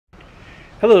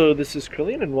Hello, this is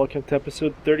Krillian, and welcome to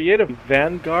episode 38 of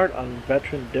Vanguard on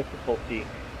Veteran Difficulty.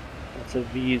 Lots of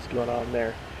V's going on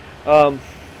there.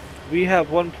 We have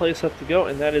one place left to go,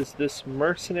 and that is this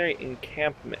mercenary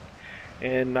encampment.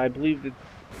 And I believe that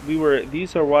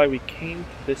these are why we came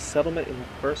to this settlement in the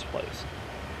first place.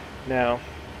 Now,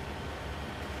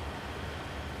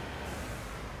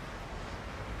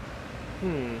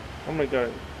 I'm gonna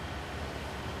go.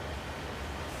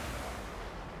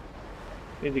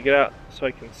 Need to get out so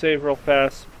I can save real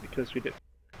fast because we did.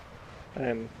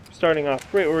 I'm starting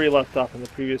off right where we left off in the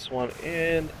previous one,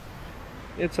 and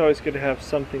it's always good to have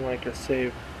something like a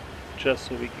save just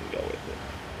so we can go with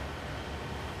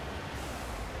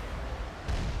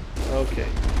it. Okay.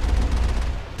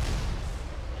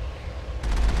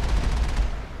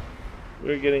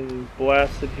 We're getting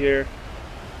blasted here.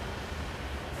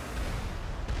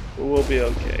 But we'll be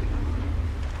okay.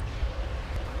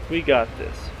 We got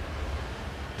this.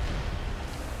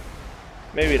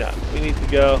 Maybe not. We need to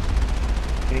go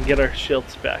and get our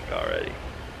shields back already.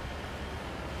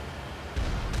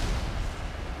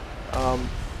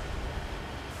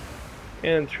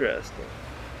 Interesting.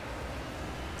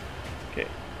 Okay.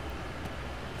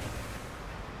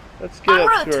 Let's get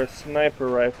up to our sniper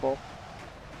rifle.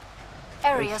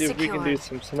 And see if we can do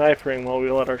some snipering while we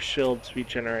let our shields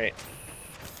regenerate.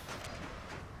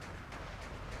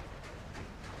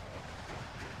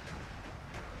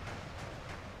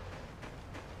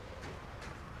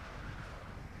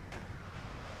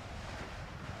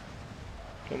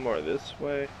 More this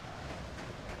way.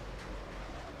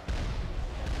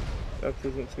 That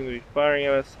doesn't seem to be firing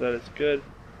at us, so that is good.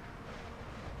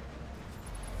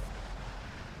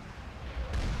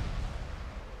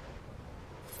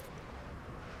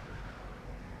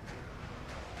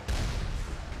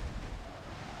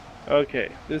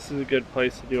 Okay, this is a good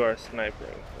place to do our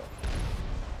snipering.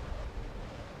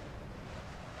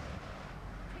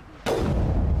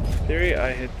 In theory,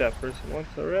 I hit that person once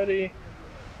already.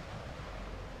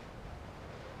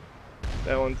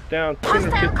 That one's down.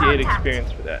 258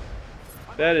 experience for that.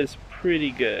 That is pretty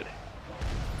good.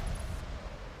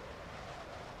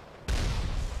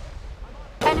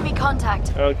 Enemy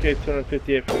contact. Okay,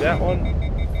 258 for that one.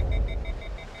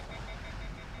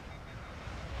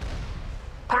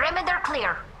 Perimeter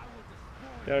clear.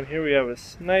 Down here we have a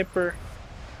sniper.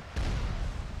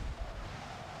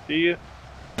 Do you?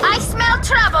 I smell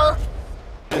trouble.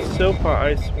 Just so far,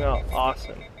 I smell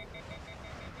awesome.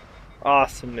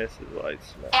 Awesomeness is what I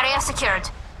smell. Area secured.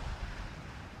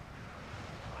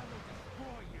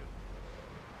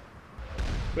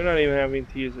 We're not even having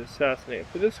to use assassinate.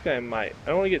 For this guy, I might. I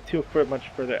don't want to get too much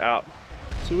further out,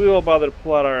 so we will bother to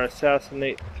pull out our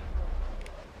assassinate.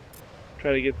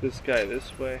 Try to get this guy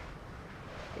this way.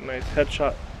 A nice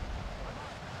headshot.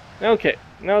 Okay,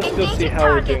 now let's go see how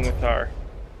we're doing with our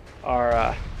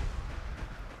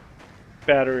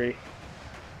battery.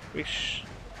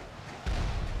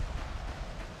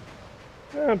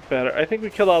 Better. I think we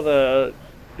killed all the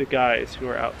guys who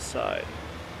are outside.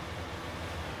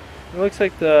 It looks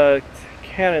like the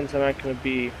cannons are not going to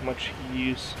be much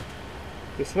use.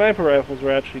 The sniper rifles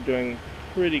were actually doing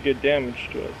pretty good damage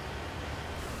to us.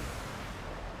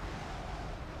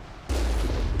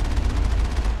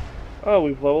 Oh,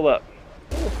 we've leveled up.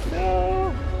 Oh,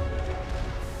 no!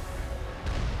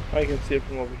 I can see it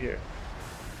from over here.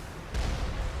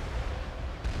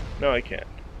 No, I can't.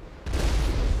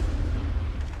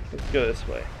 Let's go this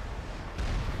way.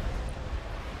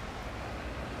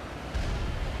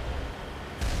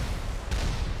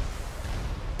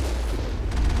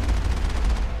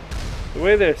 The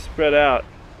way they're spread out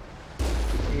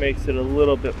makes it a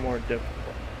little bit more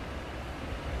difficult.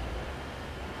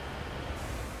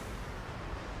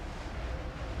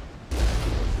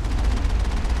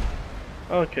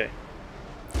 Okay.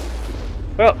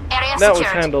 Well, that was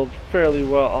handled fairly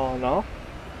well all in all.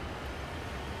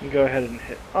 Go ahead and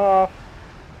hit off.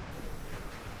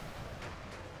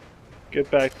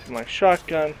 Get back to my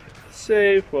shotgun.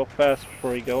 Save real fast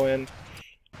before we go in.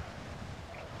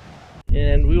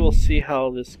 And we will see how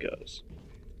this goes.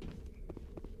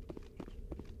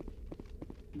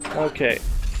 Okay.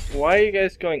 Why are you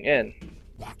guys going in?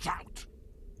 Watch out!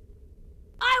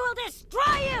 I will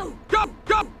destroy you! Go!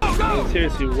 Go! Go! I mean,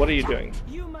 seriously, what are you doing?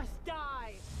 You must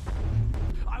die!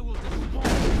 I will destroy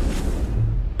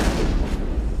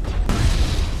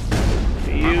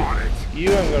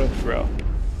You I'm gonna throw.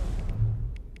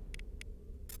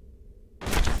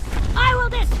 I will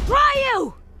destroy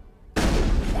you!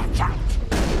 Watch out!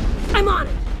 I'm on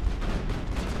it!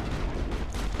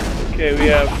 Okay, we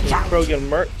have some Krogan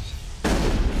mercs.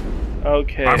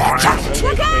 Okay, I'm gonna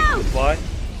make the fly.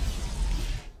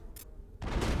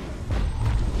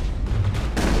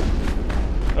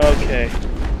 Okay.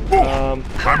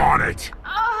 I'm on it.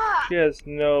 She has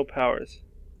no powers.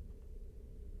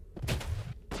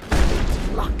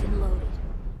 Locked and loaded.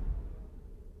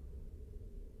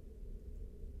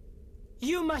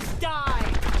 You must die!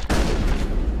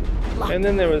 And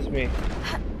then there was me.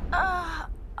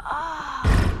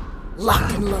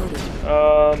 Locked and loaded.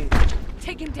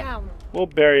 Take him down. We'll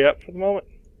bury up for the moment.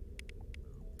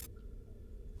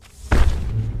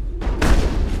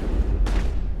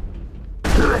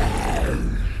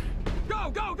 Go,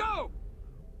 go, go!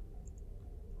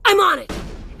 I'm on it!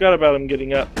 Forgot about him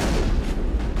getting up.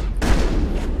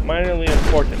 Minorly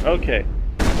important. Okay.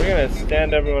 We're gonna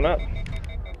stand everyone up.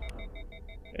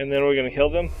 And then we're gonna heal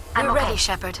them. I'm ready,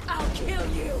 Shepard. I'll kill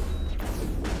you!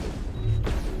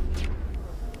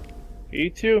 You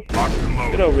two, Locked and get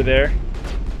loaded. over there.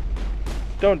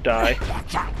 Don't die.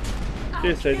 Watch out.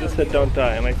 Seriously, I just said don't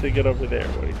die, and I said get over there.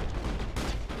 What do you think?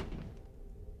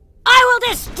 I will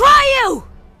destroy you!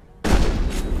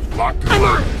 Locked and I'm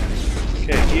on loaded. it!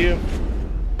 Okay, you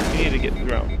need to get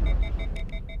thrown.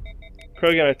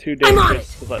 Krogan are too I'm on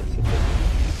dangerous to let sit there.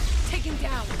 Take him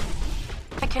down.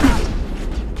 I cannot.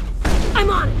 I'm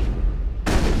on it!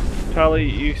 Tali,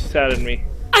 you saddened me.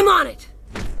 I'm on it!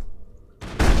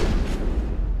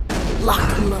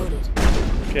 Locked and loaded.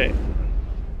 Okay.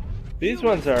 These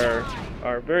ones are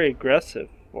very aggressive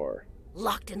for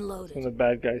Locked and some loaded. of the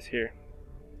bad guys here.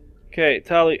 Okay,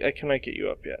 Tali, I cannot get you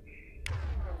up yet.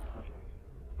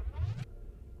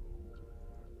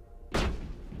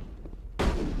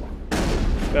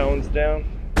 That one's down.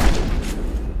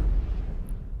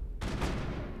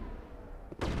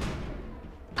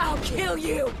 I'll kill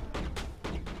you!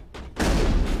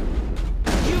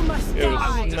 You must It was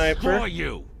die! sniper. Destroy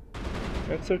you.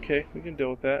 That's okay. We can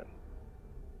deal with that.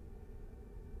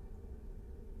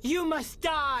 You must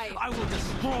die! I will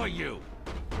destroy you.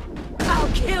 I'll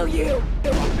kill you!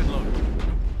 Locked and loaded.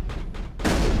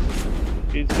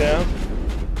 He's down.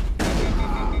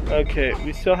 Okay,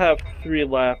 we still have 3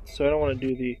 left, so I don't want to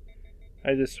do the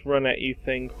I just run at you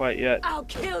thing quite yet. I'll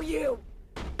kill you!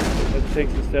 That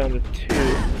takes us down to 2.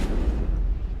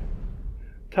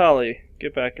 Tali,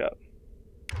 get back up.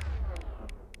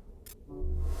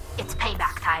 It's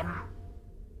payback time.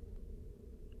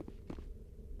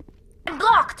 I'm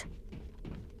blocked!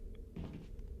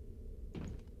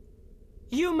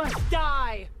 You must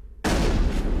die!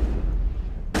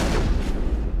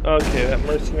 Okay, that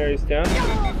mercenary's down.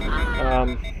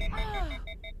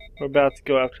 We're about to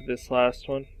go after this last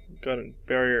one. Got a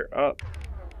barrier up.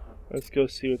 Let's go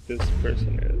see what this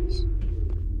person is.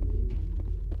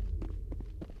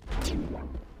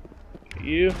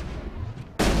 You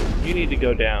need to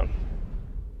go down.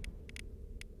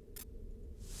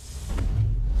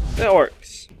 That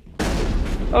works.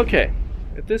 Okay,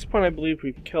 at this point I believe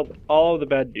we've killed all of the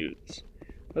bad dudes.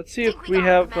 Let's see if we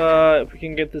have, if we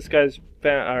can get this guy's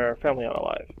family out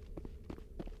alive.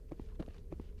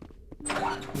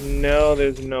 No,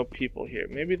 there's no people here.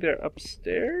 Maybe they're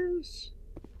upstairs?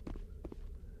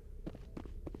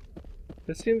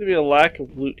 There seems to be a lack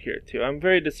of loot here too. I'm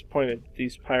very disappointed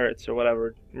these pirates or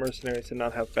whatever mercenaries did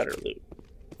not have better loot.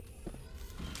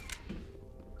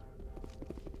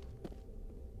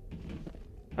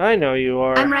 I know you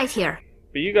are. I'm right here.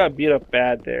 But you got beat up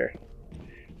bad there.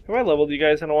 Have I leveled you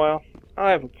guys in a while?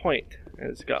 I have a point.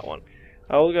 It's got one.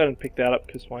 I will go ahead and pick that up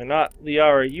because why not?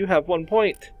 Liara, you have 1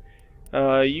 point.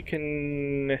 You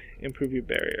can improve your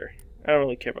barrier. I don't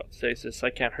really care about stasis. I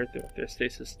can't hurt them with their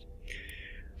stasis.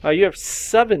 You have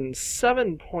 7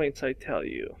 points, I tell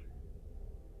you.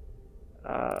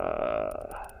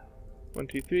 1,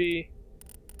 2, 3.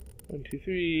 1, 2,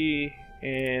 3.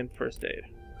 And first aid.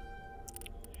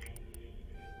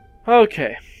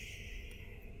 Okay.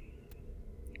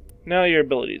 Now your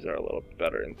abilities are a little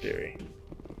better in theory.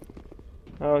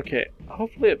 Okay,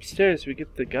 hopefully upstairs we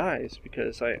get the guys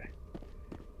because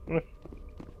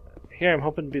here I'm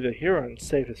hoping to be the hero and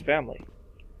save his family.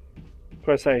 Of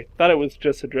course, I thought it was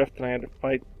just adrift and I had to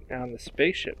fight on the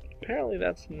spaceship. Apparently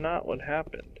that's not what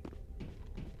happened.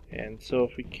 And so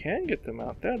if we can get them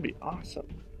out, that would be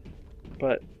awesome.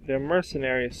 But they're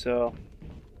mercenaries, so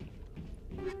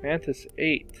Mantis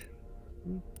 8.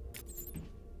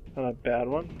 Not a bad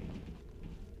one.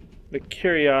 The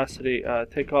Curiosity,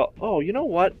 take all... Oh, you know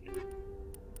what?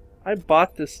 I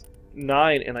bought this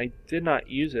 9 and I did not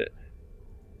use it.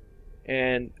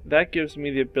 And that gives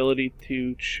me the ability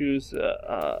to choose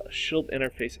Shield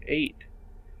Interface 8.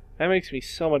 That makes me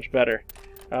so much better.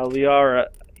 Liara,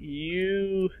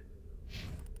 you...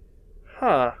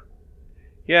 Huh.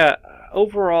 Yeah,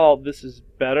 overall this is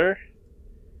better.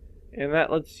 And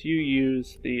that lets you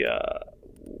use the...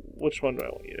 Which one do I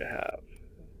want you to have?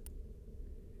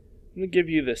 I'm gonna give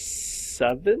you the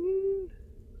 7.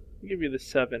 I'll give you the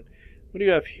 7. What do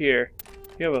you have here?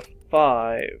 You have a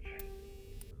 5.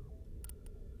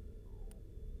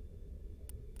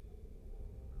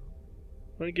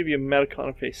 I'm gonna give you a medical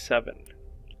and a 7.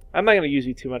 I'm not gonna use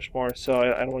you too much more, so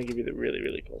I don't want to give you the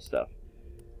really cool stuff.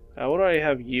 What do I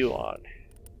have you on?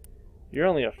 You're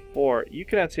only a 4. You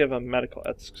can actually have a medical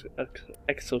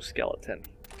exoskeleton.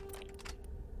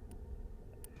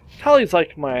 Tali's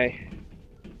like my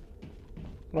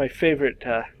favorite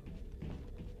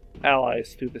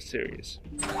allies through the series.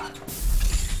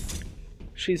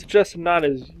 She's just not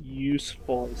as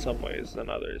useful in some ways than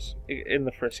others, in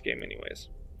the first game anyways.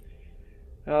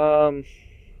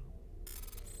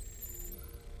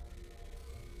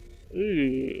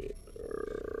 Ooh.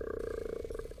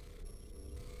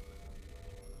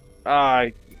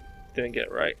 I didn't get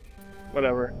it right.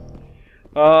 Whatever.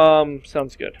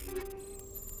 Sounds good.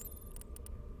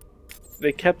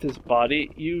 They kept his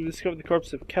body. You discovered the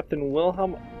corpse of Captain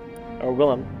Willem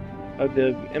of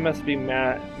the MSV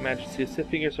Majesty. His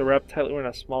fingers are wrapped tightly in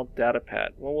a small data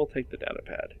pad. Well, we'll take the data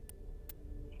pad.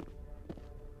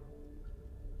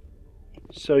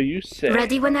 So you say.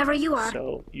 Ready whenever you are.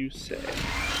 So you say.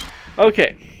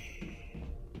 Okay.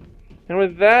 And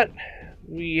with that,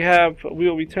 we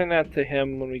will return that to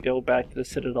him when we go back to the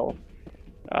Citadel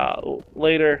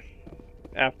later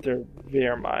after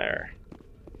Wehrmeyer.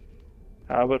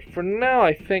 But for now,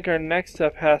 I think our next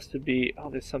step has to be... Oh,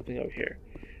 there's something over here.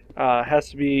 Has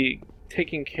to be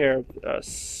taking care of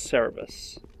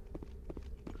Cerebus.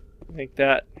 I think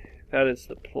that is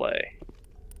the play.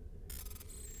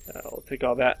 We'll take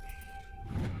all that.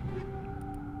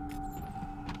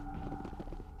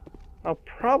 I'll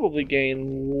probably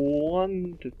gain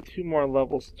 1 to 2 more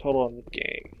levels total in the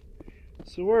game.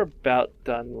 So we're about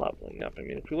done leveling up. I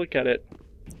mean, if we look at it,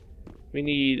 we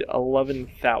need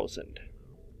 11,000.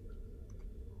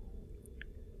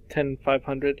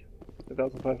 10,500?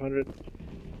 1,500?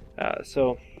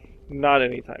 So, not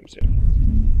anytime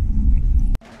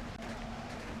soon.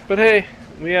 But hey,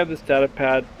 we have this data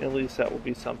pad. At least that will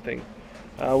be something.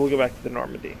 We'll go back to the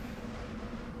Normandy.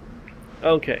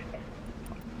 Okay.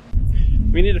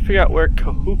 We need to figure out where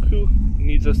Kahuku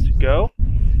needs us to go,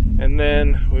 and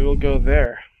then we will go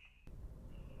there.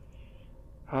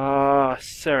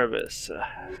 Cerebus.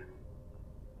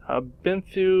 Been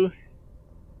through.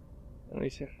 Let me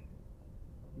see.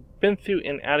 Been through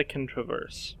an Attican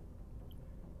Traverse.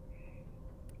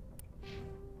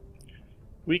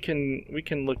 We can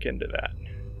look into that.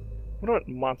 I wonder what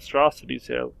monstrosities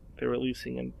they're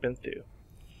releasing in Benthu.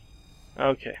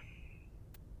 Okay.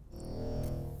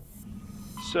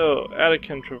 So,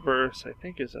 Attican Traverse, I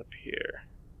think, is up here.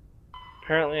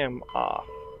 Apparently I'm off.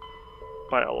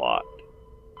 By a lot.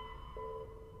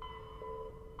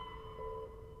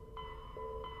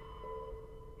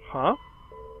 Huh?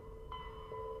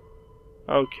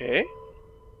 Okay.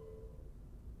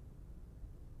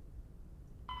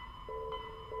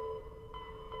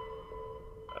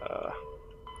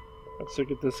 Let's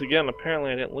look at this again.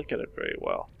 Apparently I didn't look at it very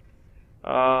well.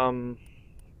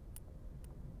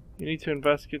 You need to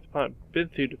investigate the planet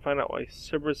Benthu to find out why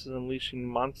Cerberus is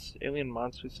unleashing alien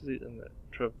monsters in the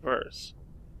Traverse.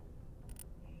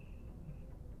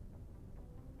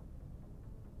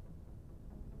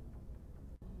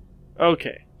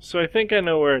 Okay, so I think I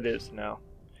know where it is now.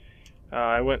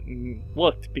 I went and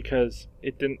looked because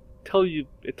it didn't tell you.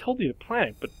 It told you the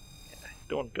planet, but I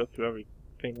don't want to go through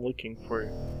everything looking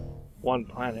for one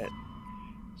planet.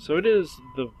 So it is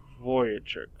the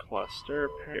Voyager cluster.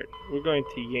 We're going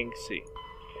to Yangtze.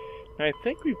 Now I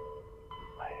think I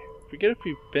forget if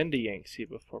we've been to Yangtze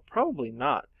before. Probably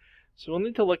not. So we'll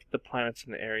need to look at the planets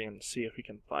in the area and see if we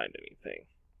can find anything.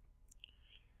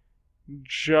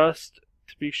 Just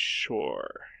to be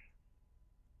sure.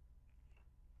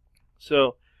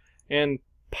 So, in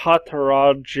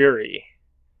Patarajiri,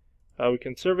 we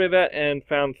can survey that and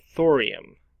found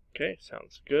thorium. Okay,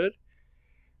 sounds good.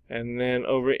 And then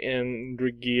over in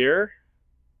Dragir,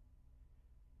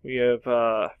 we have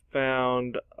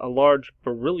found a large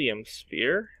beryllium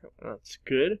sphere. That's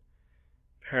good.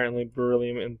 Apparently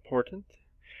beryllium important.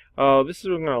 Oh, this is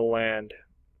where we're going to land.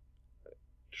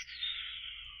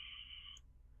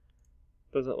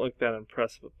 Doesn't look that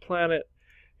impressive a planet.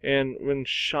 And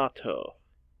Rinshato.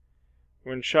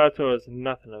 Rinshato is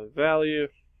nothing of value.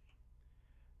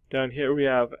 Down here we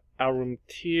have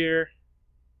Arumtir.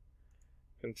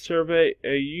 And survey.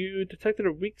 You detected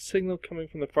a weak signal coming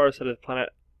from the far side of the planet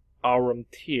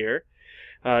Arumtir.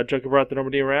 Joker brought the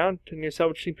Normandy around, and your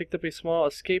salvage team picked up a small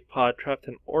escape pod trapped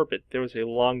in orbit. There was a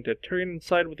long dead Turian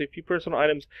inside with a few personal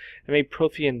items and a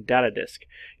Prothean data disk.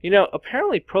 You know,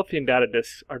 apparently Prothean data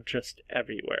disks are just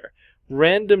everywhere.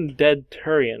 Random dead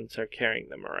Turians are carrying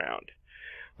them around.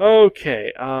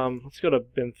 Okay, let's go to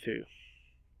Binthu.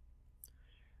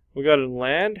 We got to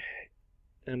land,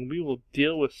 and we will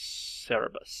deal with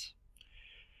Cerebus.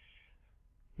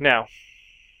 Now,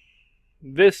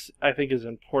 this I think is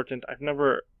important. I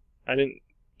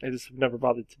just have never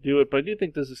bothered to do it, but I do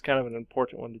think this is kind of an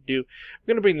important one to do.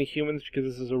 We're going to bring the humans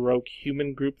because this is a rogue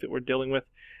human group that we're dealing with,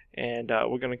 and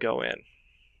we're going to go in.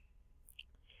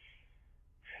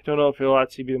 I don't know if it'll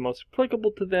actually be the most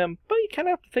applicable to them, but you kind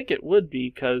of have to think it would be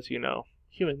because, you know,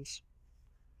 humans.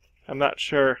 I'm not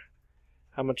sure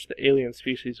how much the alien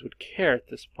species would care at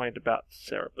this point about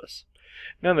Cerebus.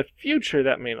 Now in the future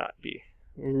that may not be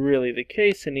really the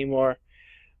case anymore,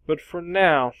 but for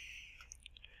now,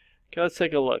 okay, let's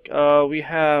take a look. We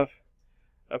have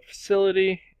a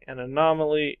facility, an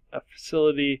anomaly, a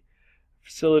facility,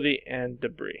 and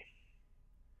debris.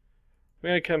 We're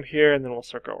going to come here and then we'll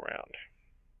circle around.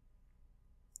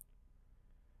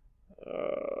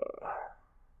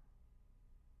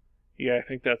 Yeah, I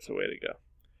think that's the way to go.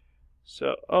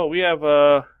 So, oh, we have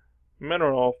a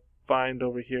mineral find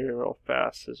over here real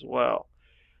fast as well.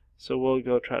 So we'll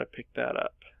go try to pick that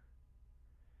up.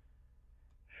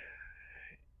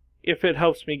 If it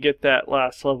helps me get that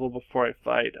last level before I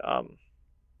fight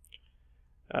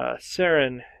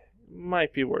Saren,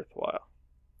 might be worthwhile.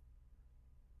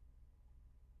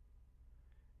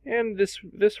 And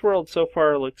this world so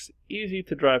far looks easy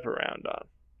to drive around on.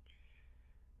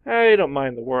 I don't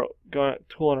mind the world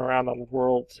tooling around on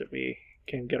worlds that we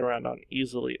can get around on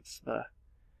easily. It's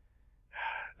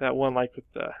that one like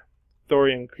with the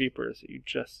Thorian creepers that you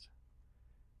just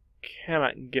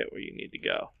cannot get where you need to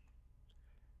go.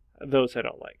 Those I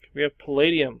don't like. We have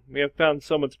palladium. We have found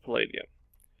so much palladium.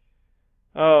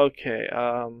 Okay,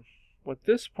 at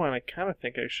this point I kind of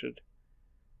think I should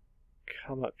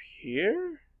come up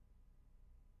here.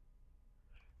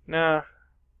 Nah.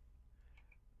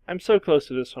 I'm so close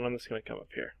to this one, I'm just going to come up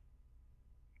here.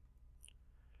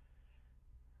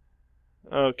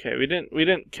 Okay, we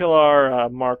didn't kill our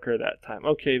marker that time.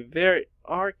 Okay, there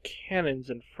are cannons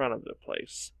in front of the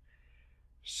place.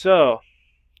 So,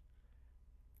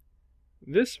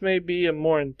 this may be a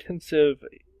more intensive,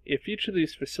 if each of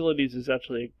these facilities is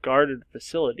actually a guarded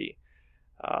facility,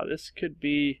 this could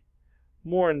be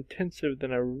more intensive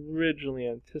than originally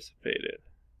anticipated.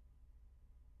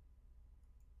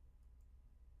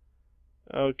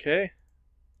 Okay.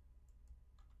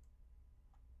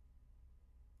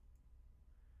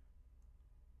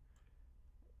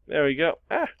 There we go.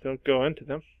 Don't go into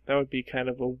them. That would be kind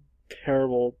of a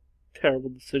terrible, terrible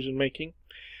decision making.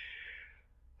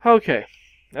 Okay,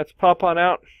 let's pop on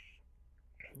out.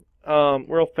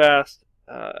 Real fast.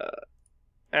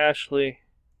 Ashley,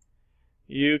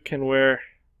 you can wear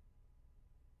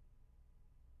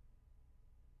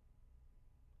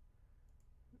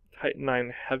Titan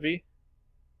 9 Heavy.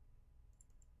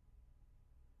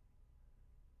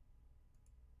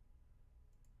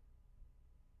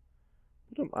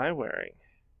 What am I wearing?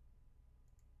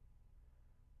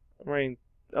 I'm wearing...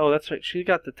 Oh, that's right. She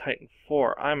got the Titan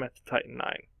 4. I'm at the Titan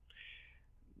 9.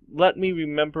 Let me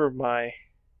remember my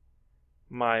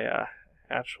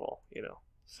actual,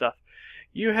 stuff.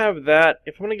 You have that.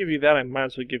 If I'm going to give you that, I might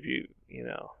as well give you,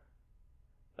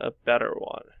 a better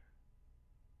one.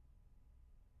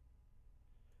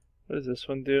 What does this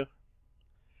one do?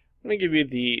 We're going to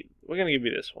give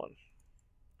you this one.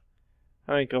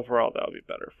 I think overall that'll be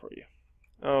better for you.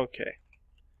 Okay.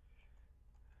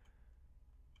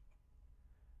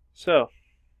 So,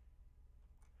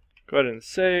 go ahead and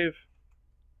save.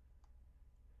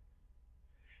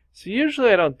 So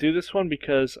usually I don't do this one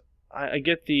because I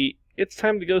get the it's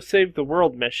time to go save the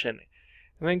world mission.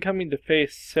 And then coming to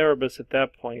face Cerebus at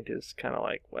that point is kind of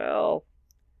like, well,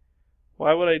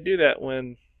 why would I do that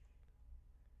when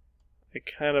I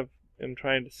kind of am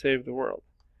trying to save the world?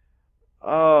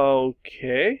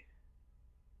 Okay.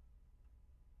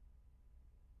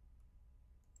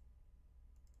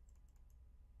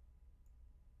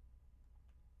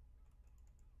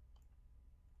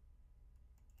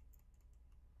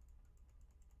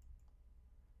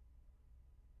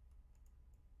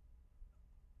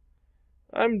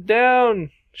 I'm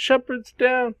down! Shepard's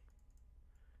down!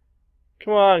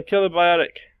 Come on, kill the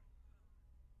biotic.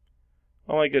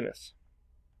 Oh my goodness.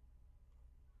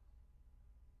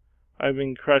 I've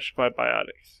been crushed by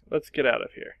biotics. Let's get out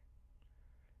of here.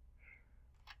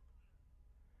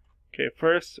 Okay,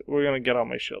 first we're gonna get all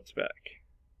my shields back.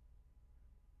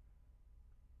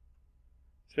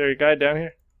 Is there a guy down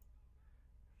here?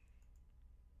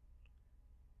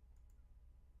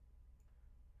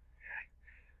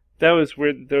 That was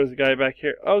weird that there was a guy back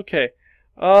here. Okay.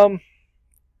 I'm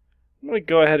going to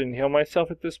go ahead and heal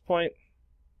myself at this point.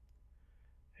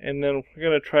 And then we're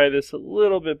going to try this a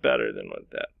little bit better than what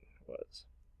that was.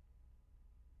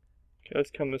 Okay,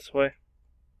 let's come this way.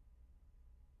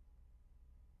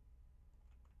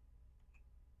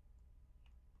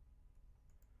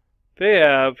 They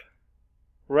have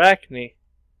Arachne.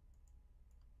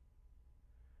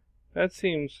 That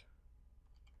seems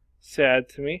sad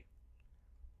to me.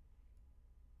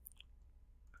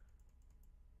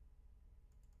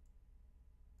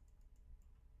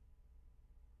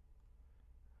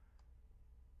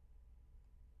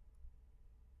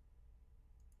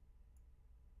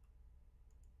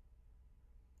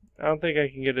 I don't think I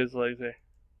can get his legs there.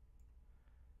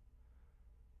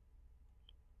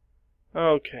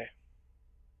 Okay.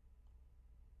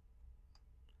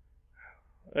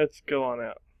 Let's go on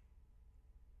out.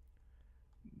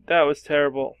 That was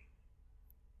terrible.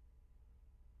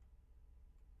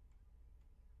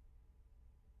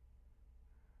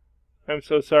 I'm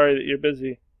so sorry that you're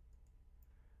busy.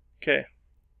 Okay.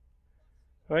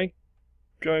 I think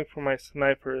going for my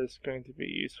sniper is going to be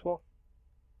useful.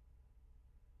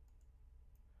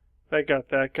 I got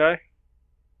that guy.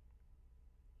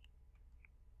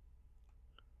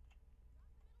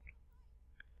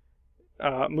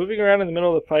 Moving around in the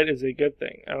middle of the fight is a good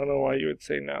thing. I don't know why you would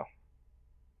say no.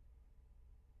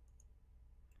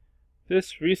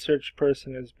 This research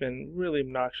person has been really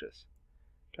obnoxious.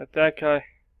 Got that guy.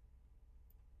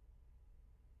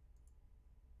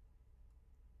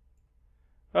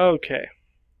 Okay.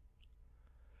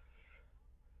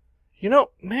 You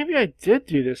know, maybe I did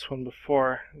do this one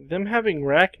before. Them having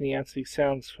Arachne actually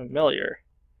sounds familiar.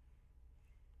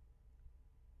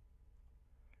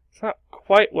 It's not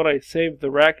quite what I saved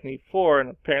the Arachne for, and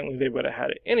apparently they would have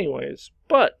had it anyways,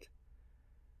 but...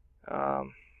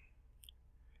 and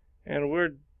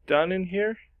we're done in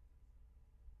here?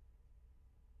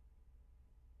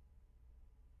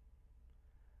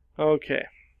 Okay.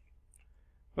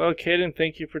 Well, Caden,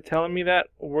 thank you for telling me that.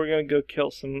 We're going to go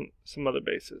kill some other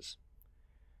bases.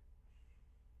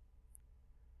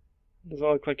 Doesn't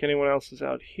look like anyone else is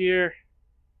out here.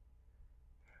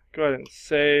 Go ahead and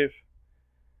save.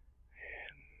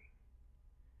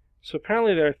 So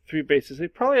apparently there are 3 bases. They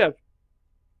probably have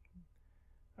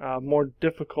more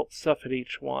difficult stuff at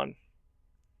each one.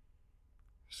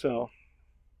 So,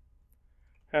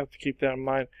 have to keep that in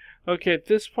mind. Okay, at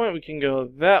this point we can go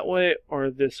that way or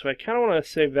this way. I kind of want to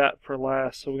save that for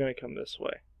last, so we're going to come this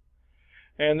way.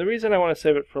 And the reason I want to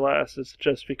save it for last is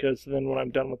just because then when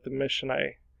I'm done with the mission,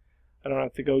 I don't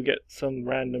have to go get some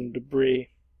random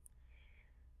debris.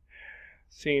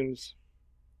 Seems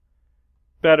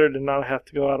better to not have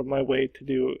to go out of my way to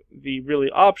do the really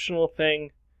optional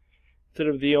thing instead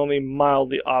of the only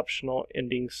mildly optional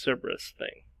ending Cerberus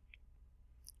thing.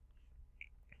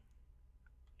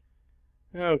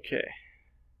 Okay.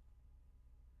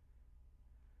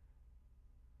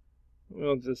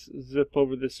 We'll just zip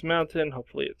over this mountain.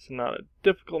 Hopefully it's not a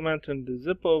difficult mountain to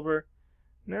zip over.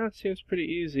 Now it seems pretty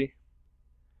easy.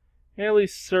 And at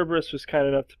least Cerberus was kind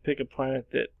enough to pick a planet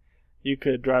that you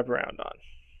could drive around on.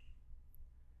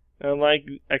 Unlike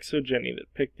Exogeny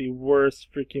that picked the worst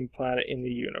freaking planet in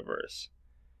the universe.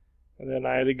 And then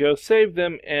I had to go save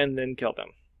them and then kill them.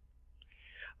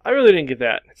 I really didn't get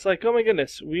that. It's like, oh my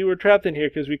goodness, we were trapped in here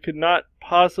because we could not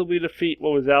possibly defeat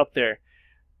what was out there.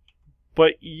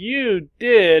 But you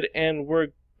did, and we're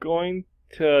going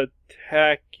to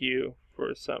attack you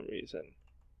for some reason.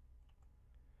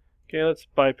 Okay, let's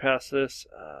bypass this.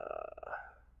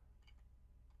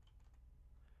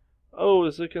 Oh,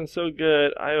 it's looking so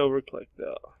good. I overclicked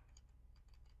though.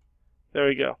 There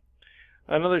we go.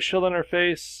 Another shield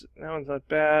interface. That one's not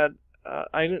bad.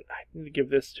 I need to give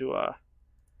this to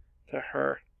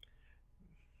her.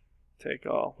 Take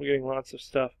all. We're getting lots of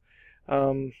stuff.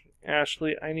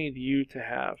 Ashley, I need you to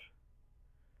have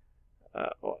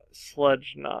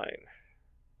Sludge 9.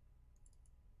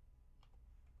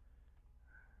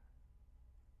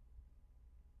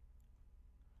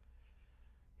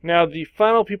 Now, the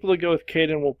final people to go with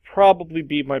Caden will probably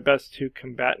be my best 2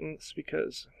 combatants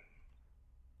because,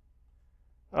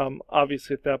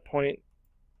 obviously at that point,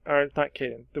 or not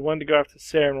Caden, the one to go after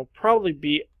Saren will probably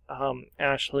be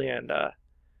Ashley and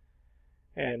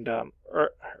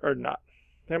or not.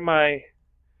 They're my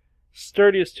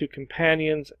sturdiest 2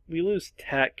 companions. We lose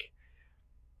tech,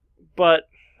 but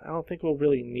I don't think we'll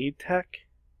really need tech.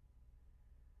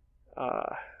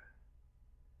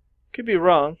 Could be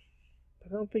wrong.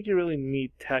 I don't think you really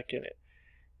need tech in it.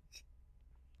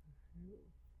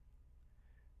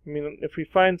 I mean, if we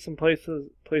find some places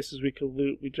we could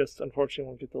loot, we just unfortunately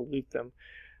won't get to loot them.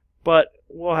 But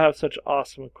we'll have such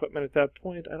awesome equipment at that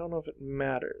point, I don't know if it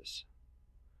matters.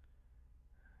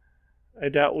 I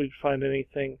doubt we'd find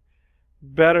anything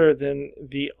better than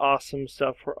the awesome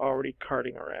stuff we're already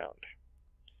carting around.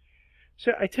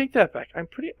 So I take that back.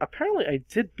 Apparently I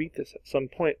did beat this at some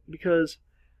point, because,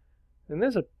 and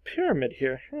there's a pyramid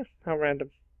here. How random.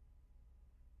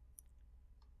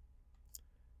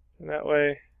 And that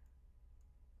way,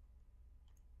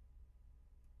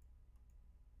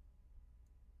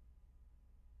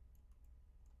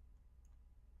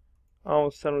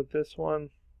 almost done with this one.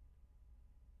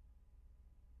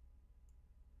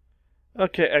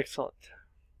 Okay, excellent.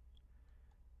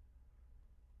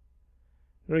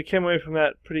 And we came away from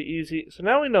that pretty easy. So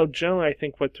now we know generally, I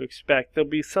think, what to expect. There'll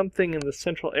be something in the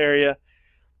central area,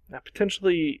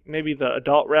 potentially maybe the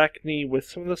adult arachne with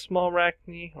some of the small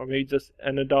arachne, or maybe just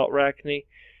an adult arachne.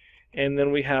 And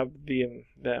then we have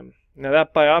them. Now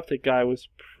that bioptic guy was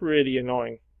pretty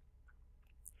annoying.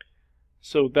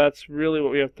 So that's really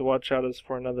what we have to watch out is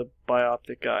for another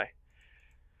bioptic guy.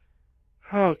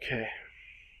 Okay.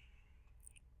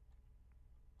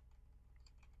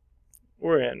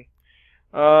 We're in.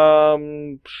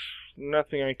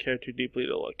 Nothing I care too deeply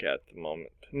to look at the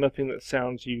moment. Nothing that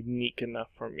sounds unique enough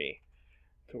for me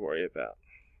to worry about.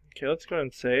 Okay, let's go ahead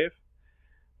and save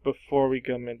before we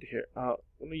come into here. What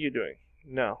are you doing?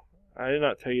 No, I did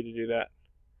not tell you to do that.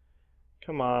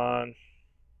 Come on.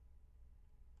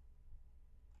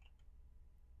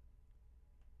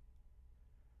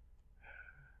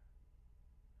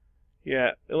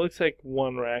 Yeah, it looks like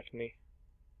one arachne.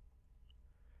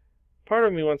 Part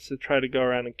of me wants to try to go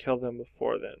around and kill them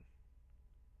before then.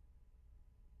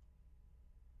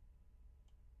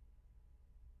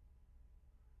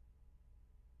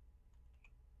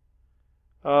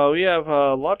 We have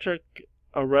a logic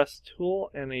arrest tool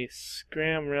and a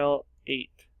scram rail 8.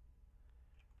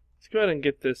 Let's go ahead and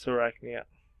get this arachne out.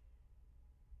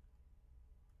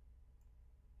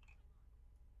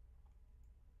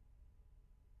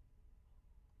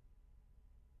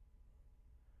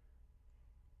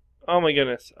 Oh my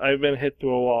goodness, I've been hit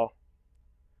through a wall.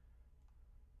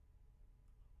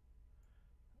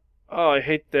 Oh, I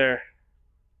hate their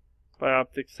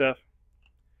bioptic stuff.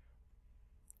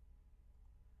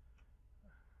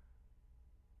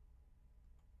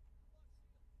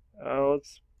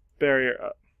 Let's barrier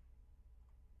up.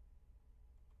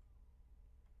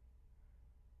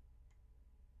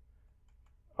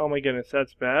 Oh my goodness,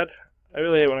 that's bad. I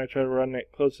really hate when I try to run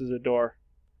it closes the door.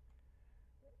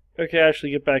 Okay,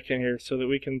 actually get back in here so that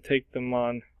we can take them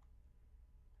on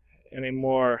in a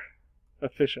more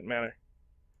efficient manner.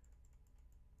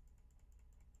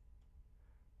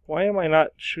 Why am I not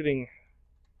shooting?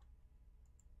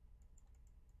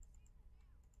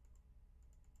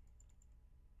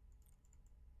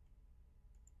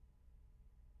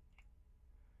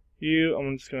 You,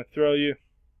 I'm just going to throw you.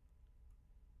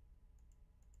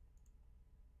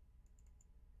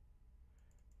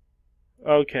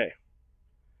 Okay.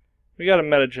 We got a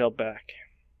metagel back.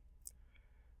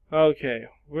 Okay,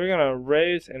 we're going to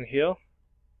raise and heal.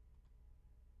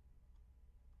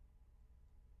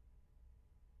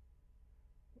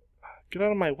 Get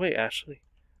out of my way, Ashley.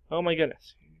 Oh my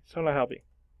goodness. So not helping.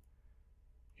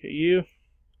 Okay, you.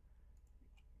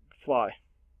 Fly.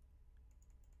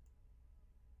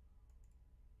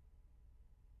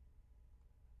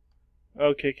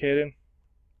 Okay, Caden.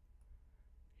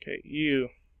 Okay, you.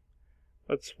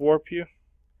 Let's warp you.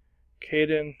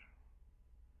 Caden.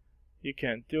 You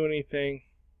can't do anything.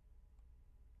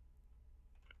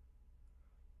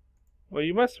 Well,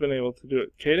 you must have been able to do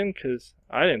it, Caden, because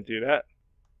I didn't do that.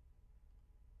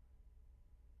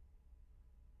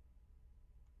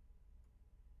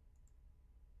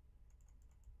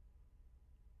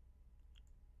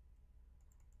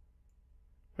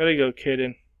 Where'd you go,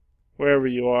 Caden? Wherever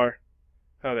you are.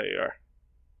 Oh, there you are.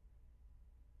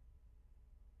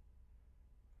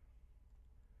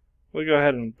 We'll go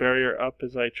ahead and barrier up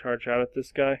as I charge out at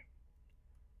this guy.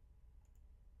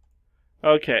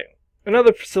 Okay,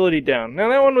 another facility down. Now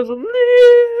that one was a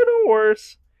little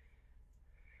worse.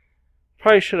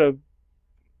 Probably should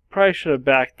have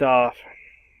backed off.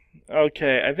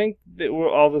 Okay, I think that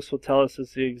all this will tell us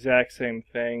is the exact same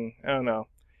thing. I don't know.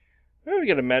 Maybe we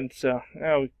get a med cell.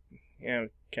 Oh, we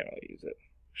can't really use it.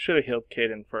 Should have healed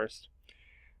Caden first.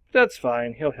 That's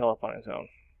fine. He'll heal up on his own.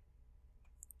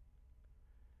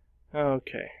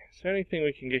 Okay. Is there anything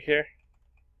we can get here?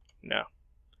 No.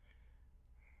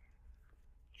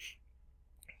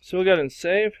 So we'll go ahead and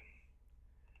save.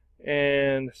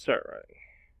 And start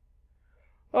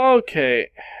running.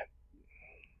 Okay.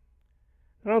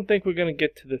 I don't think we're going to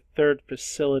get to the third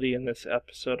facility in this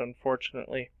episode,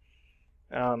 unfortunately.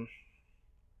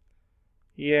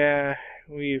 Yeah,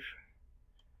 we've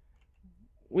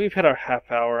hit our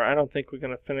half hour. I don't think we're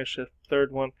going to finish the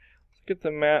third one. Let's get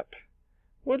the map.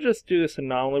 We'll just do this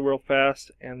anomaly real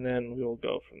fast, and then we'll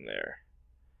go from there.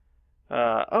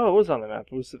 Oh, it was on the map.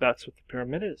 That's what the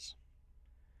pyramid is.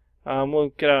 We'll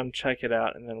get out and check it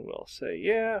out, and then we'll say,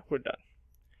 yeah, we're done.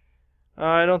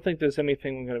 I don't think there's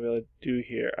anything we're going to be able to do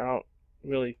here. I don't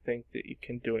really think that you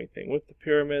can do anything with the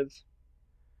pyramids.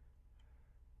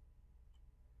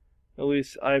 At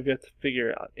least I've yet to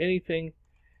figure out anything.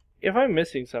 If I'm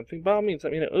missing something, by all means,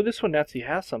 let me know. Oh, this one actually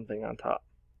has something on top.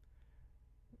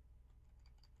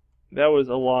 That was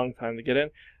a long time to get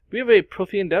in. We have a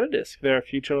Prothean data disk. There are a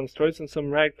few children's toys and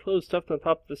some rag clothes stuffed on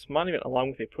top of this monument,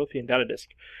 along with a Prothean data disk.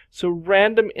 So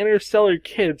random interstellar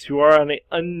kids who are on an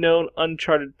unknown,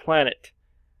 uncharted planet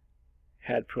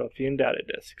had Prothean data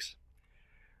disks.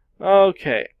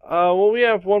 Okay, well, we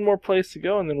have one more place to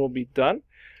go, and then we'll be done.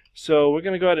 So we're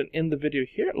going to go ahead and end the video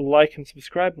here. Like and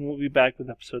subscribe, and we'll be back with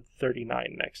episode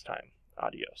 39 next time.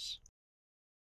 Adios.